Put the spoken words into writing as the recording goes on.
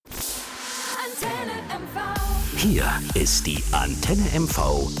Hier ist die Antenne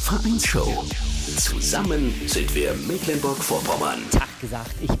MV Vereinsshow. Zusammen sind wir Mecklenburg-Vorpommern. Tag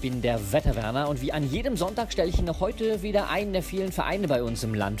gesagt, ich bin der Wetterwerner und wie an jedem Sonntag stelle ich Ihnen heute wieder einen der vielen Vereine bei uns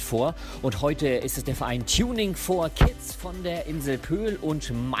im Land vor. Und heute ist es der Verein Tuning for Kids von der Insel Pöhl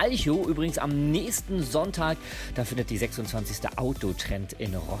und Malchow. Übrigens am nächsten Sonntag, da findet die 26. Autotrend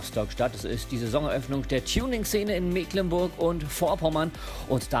in Rostock statt. Das ist die Saisoneröffnung der Tuning-Szene in Mecklenburg und Vorpommern.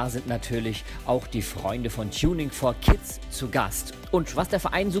 Und da sind natürlich auch die Freunde von Tuning for Kids zu Gast. Und was der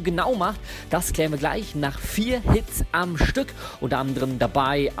Verein so genau macht, das klären wir gleich nach 4 Hits am Stück. Unter anderem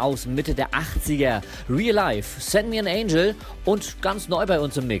dabei aus Mitte der 80er Real Life, Send Me an Angel und ganz neu bei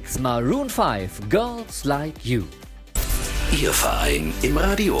uns im Mix Maroon 5, Girls Like You. Ihr Verein im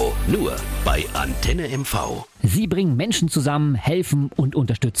Radio, nur bei Antenne MV. Sie bringen Menschen zusammen, helfen und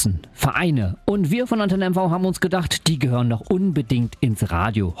unterstützen. Vereine. Und wir von Antenne MV haben uns gedacht, die gehören doch unbedingt ins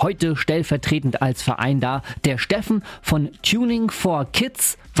Radio. Heute stellvertretend als Verein da der Steffen von Tuning for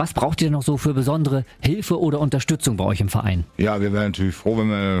Kids. Was braucht ihr noch so für besondere Hilfe oder Unterstützung bei euch im Verein? Ja, wir wären natürlich froh, wenn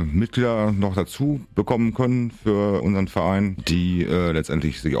wir Mitglieder noch dazu bekommen können für unseren Verein, die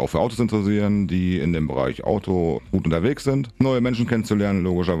letztendlich sich auch für Autos interessieren, die in dem Bereich Auto gut unterwegs sind, neue Menschen kennenzulernen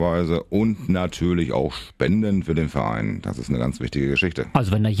logischerweise und natürlich auch Spenden für den Verein. Das ist eine ganz wichtige Geschichte.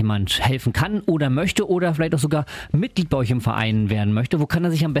 Also wenn da jemand helfen kann oder möchte oder vielleicht auch sogar Mitglied bei euch im Verein werden möchte, wo kann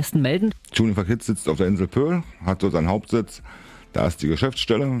er sich am besten melden? Tuning for Kids sitzt auf der Insel Pöhl, hat so seinen Hauptsitz. Da ist die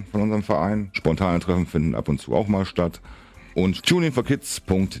Geschäftsstelle von unserem Verein. Spontane Treffen finden ab und zu auch mal statt. Und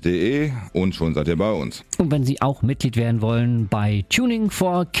tuningforkids.de und schon seid ihr bei uns. Und wenn Sie auch Mitglied werden wollen bei Tuning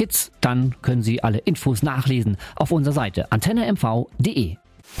for Kids, dann können Sie alle Infos nachlesen auf unserer Seite antennemv.de.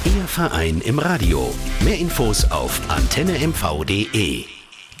 Ihr Verein im Radio. Mehr Infos auf antennemv.de.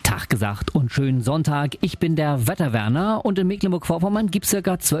 Tag gesagt und schönen Sonntag. Ich bin der Wetterwerner und in Mecklenburg-Vorpommern gibt es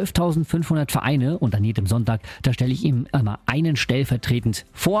ca. 12.500 Vereine und an jedem Sonntag, da stelle ich ihm immer einen stellvertretend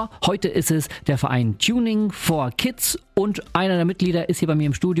vor. Heute ist es der Verein Tuning for Kids und einer der Mitglieder ist hier bei mir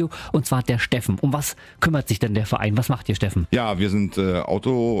im Studio und zwar der Steffen. Um was kümmert sich denn der Verein? Was macht ihr, Steffen? Ja, wir sind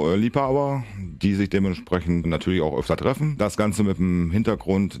Autoliebhaber, die sich dementsprechend natürlich auch öfter treffen. Das Ganze mit dem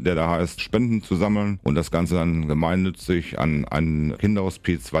Hintergrund, der da heißt, Spenden zu sammeln und das Ganze dann gemeinnützig an ein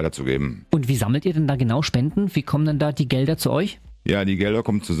Kinderhospiz weiterzugeben. Und wie sammelt ihr denn da genau Spenden? Wie kommen denn da die Gelder zu euch? Ja, die Gelder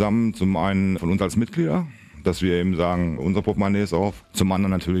kommen zusammen, zum einen von uns als Mitglieder, dass wir eben sagen, unser Portemonnaie ist auf. Zum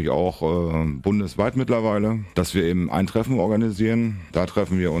anderen natürlich auch bundesweit mittlerweile, dass wir eben ein Treffen organisieren. Da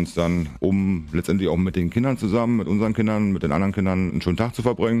treffen wir uns dann, um letztendlich auch mit den Kindern zusammen, mit unseren Kindern, mit den anderen Kindern einen schönen Tag zu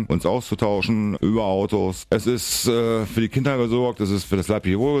verbringen, uns auszutauschen über Autos. Es ist für die Kinder gesorgt, es ist für das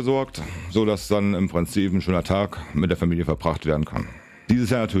leibliche Wohl gesorgt, sodass dann im Prinzip ein schöner Tag mit der Familie verbracht werden kann. Dieses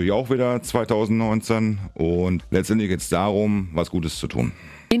Jahr natürlich auch wieder 2019 und letztendlich geht es darum, was Gutes zu tun.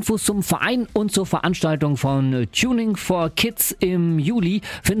 Infos zum Verein und zur Veranstaltung von Tuning for Kids im Juli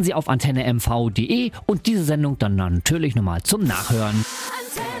finden Sie auf antennemv.de und diese Sendung dann natürlich nochmal zum Nachhören.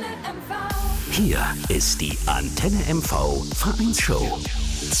 Hier ist die Antenne MV Vereinsshow.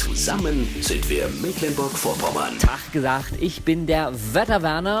 Zusammen sind wir Mecklenburg-Vorpommern. Tag gesagt, ich bin der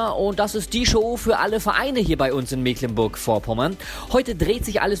Wetterwerner und das ist die Show für alle Vereine hier bei uns in Mecklenburg-Vorpommern. Heute dreht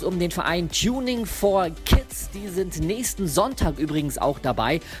sich alles um den Verein Tuning for Kids. Die sind nächsten Sonntag übrigens auch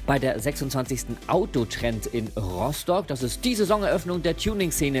dabei bei der 26. Autotrend in Rostock. Das ist die Saisoneröffnung der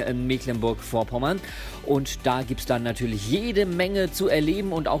Tuning-Szene in Mecklenburg-Vorpommern. Und da gibt es dann natürlich jede Menge zu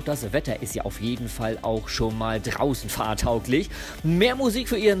erleben und auch das Wetter ist ja auf jeden Fall auch schon mal draußen fahrtauglich. Mehr Musik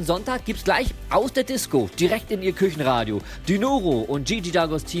für Ihren Sonntag gibt's gleich aus der Disco, direkt in Ihr Küchenradio. Dinoro und Gigi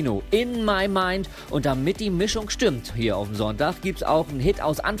D'Agostino, In My Mind. Und damit die Mischung stimmt, hier auf dem Sonntag gibt's auch einen Hit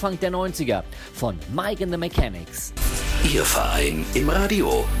aus Anfang der 90er von Mike and the Mechanics. Ihr Verein im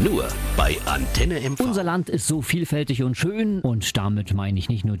Radio, nur bei Antenne MV. Unser Land ist so vielfältig und schön und damit meine ich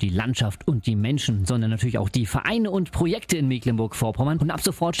nicht nur die Landschaft und die Menschen, sondern natürlich auch die Vereine und Projekte in Mecklenburg-Vorpommern. Und ab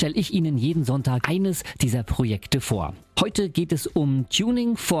sofort stelle ich Ihnen jeden Sonntag eines dieser Projekte vor. Heute geht es um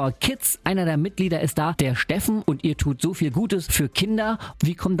Tuning for Kids. Einer der Mitglieder ist da, der Steffen, und ihr tut so viel Gutes für Kinder.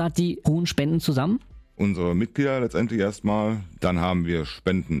 Wie kommen da die hohen Spenden zusammen? Unsere Mitglieder letztendlich erstmal. Dann haben wir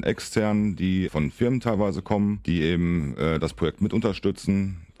Spenden extern, die von Firmen teilweise kommen, die eben das Projekt mit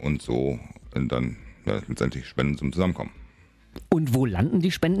unterstützen und so dann letztendlich Spenden zum Zusammenkommen. Und wo landen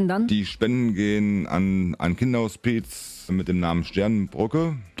die Spenden dann? Die Spenden gehen an ein Kinderhospiz mit dem Namen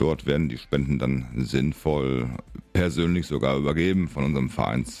Sternenbrücke. Dort werden die Spenden dann sinnvoll persönlich sogar übergeben von unserem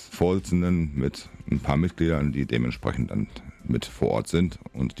Vereinsvorsitzenden mit ein paar Mitgliedern, die dementsprechend dann mit vor Ort sind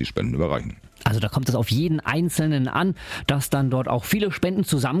und die Spenden überreichen. Also da kommt es auf jeden Einzelnen an, dass dann dort auch viele Spenden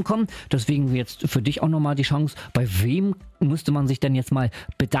zusammenkommen. Deswegen jetzt für dich auch nochmal die Chance, bei wem müsste man sich denn jetzt mal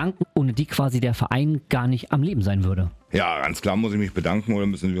bedanken, ohne die quasi der Verein gar nicht am Leben sein würde? Ja, ganz klar muss ich mich bedanken oder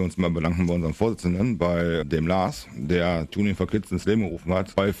müssen wir uns mal bedanken bei unserem Vorsitzenden, bei dem Lars, der Tuning for Kids ins Leben gerufen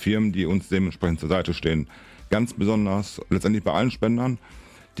hat, bei Firmen, die uns dementsprechend zur Seite stehen. Ganz besonders letztendlich bei allen Spendern,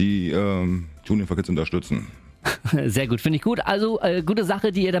 die Tuning for Kids unterstützen. Sehr gut, finde ich gut. Also gute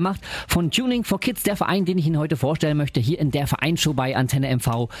Sache, die ihr da macht. Von Tuning for Kids, der Verein, den ich Ihnen heute vorstellen möchte, hier in der Vereinsshow bei Antenne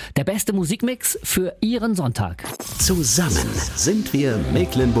MV. Der beste Musikmix für Ihren Sonntag. Zusammen sind wir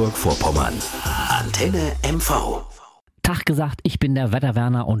Mecklenburg-Vorpommern. Antenne MV. Tag gesagt, ich bin der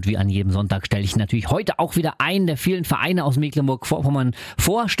Wetterwerner und wie an jedem Sonntag stelle ich natürlich heute auch wieder einen der vielen Vereine aus Mecklenburg-Vorpommern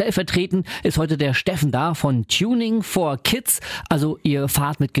vor. Stellvertretend ist heute der Steffen da von Tuning for Kids. Also ihr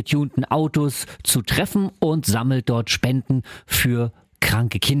fahrt mit getunten Autos zu Treffen und sammelt dort Spenden für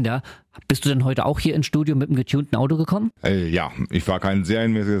kranke Kinder. Bist du denn heute auch hier ins Studio mit einem getunten Auto gekommen? Ja, ich fahre kein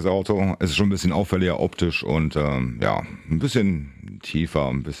serienmäßiges Auto. Es ist schon ein bisschen auffälliger optisch und ein bisschen tiefer,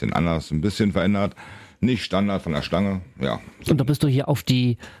 ein bisschen anders, ein bisschen verändert. Nicht Standard von der Stange, ja. Und da bist du hier auf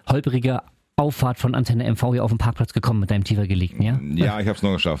die holprige Auffahrt von Antenne MV hier auf den Parkplatz gekommen mit deinem tiefer gelegten, ja? Ja, ich habe es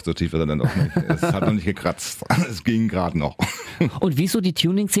noch geschafft, so tief ist er dann doch nicht. Es hat noch nicht gekratzt, es ging gerade noch. Und wie ist so die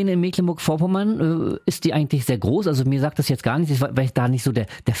Tuning-Szene in Mecklenburg-Vorpommern? Ist die eigentlich sehr groß? Also mir sagt das jetzt gar nichts, weil ich da nicht so der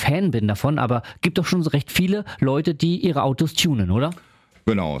Fan bin davon, aber gibt doch schon so recht viele Leute, die ihre Autos tunen, oder?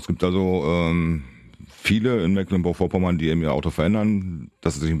 Genau, es gibt also viele in Mecklenburg-Vorpommern, die eben ihr Auto verändern,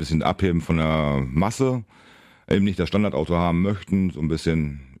 dass sie sich ein bisschen abheben von der Masse, eben nicht das Standardauto haben möchten, so ein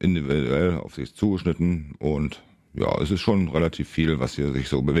bisschen individuell auf sich zugeschnitten und ja, es ist schon relativ viel, was hier sich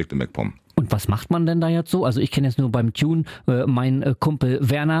so bewegt in MacPom. Und was macht man denn da jetzt so? Also ich kenne jetzt nur beim Tune meinen Kumpel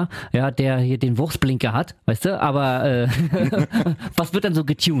Werner, ja, der hier den Wurstblinker hat, weißt du, aber was wird dann so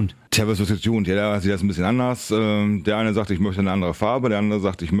getuned? Tja, was wird getuned? Ja, da sieht das ein bisschen anders. Der eine sagt, ich möchte eine andere Farbe, der andere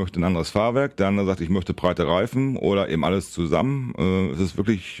sagt, ich möchte ein anderes Fahrwerk, der andere sagt, ich möchte breite Reifen oder eben alles zusammen. Es ist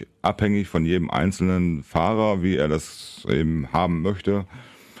wirklich abhängig von jedem einzelnen Fahrer, wie er das eben haben möchte.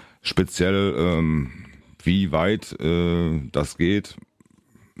 Speziell, wie weit das geht,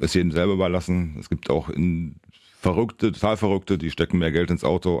 ist jedem selber überlassen. Es gibt auch total Verrückte, die stecken mehr Geld ins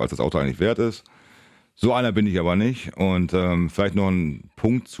Auto, als das Auto eigentlich wert ist. So einer bin ich aber nicht. Und vielleicht noch ein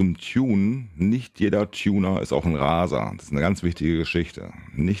Punkt zum Tunen. Nicht jeder Tuner ist auch ein Raser. Das ist eine ganz wichtige Geschichte.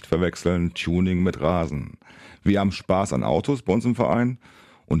 Nicht verwechseln Tuning mit Rasen. Wir haben Spaß an Autos bei uns im Verein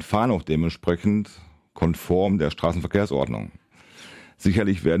und fahren auch dementsprechend konform der Straßenverkehrsordnung.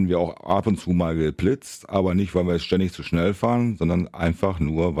 Sicherlich werden wir auch ab und zu mal geblitzt, aber nicht, weil wir ständig zu schnell fahren, sondern einfach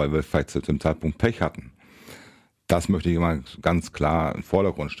nur, weil wir vielleicht zu dem Zeitpunkt Pech hatten. Das möchte ich mal ganz klar in den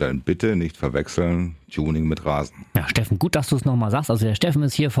Vordergrund stellen. Bitte nicht verwechseln Tuning mit Rasen. Ja, Steffen, gut, dass du es nochmal sagst. Also der Steffen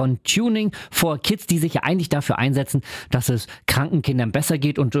ist hier von Tuning for Kids, die sich ja eigentlich dafür einsetzen, dass es kranken Kindern besser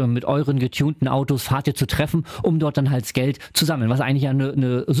geht und mit euren getunten Autos fahrt ihr zu Treffen, um dort dann halt das Geld zu sammeln, was eigentlich ja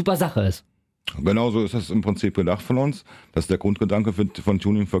eine super Sache ist. Genauso ist das im Prinzip gedacht von uns. Das ist der Grundgedanke von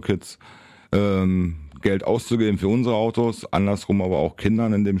Tuning for Kids. Geld auszugeben für unsere Autos, andersrum aber auch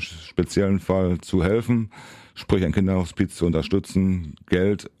Kindern in dem speziellen Fall zu helfen, sprich ein Kinderhospiz zu unterstützen,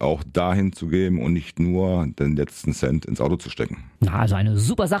 Geld auch dahin zu geben und nicht nur den letzten Cent ins Auto zu stecken. Na, also eine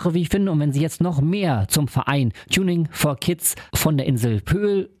super Sache, wie ich finde. Und wenn Sie jetzt noch mehr zum Verein Tuning for Kids von der Insel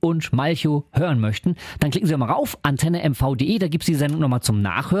Pöhl und Malchow hören möchten, dann klicken Sie mal rauf, antennemv.de, da gibt es die Sendung nochmal zum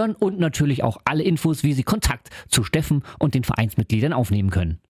Nachhören und natürlich auch alle Infos, wie Sie Kontakt zu Steffen und den Vereinsmitgliedern aufnehmen können.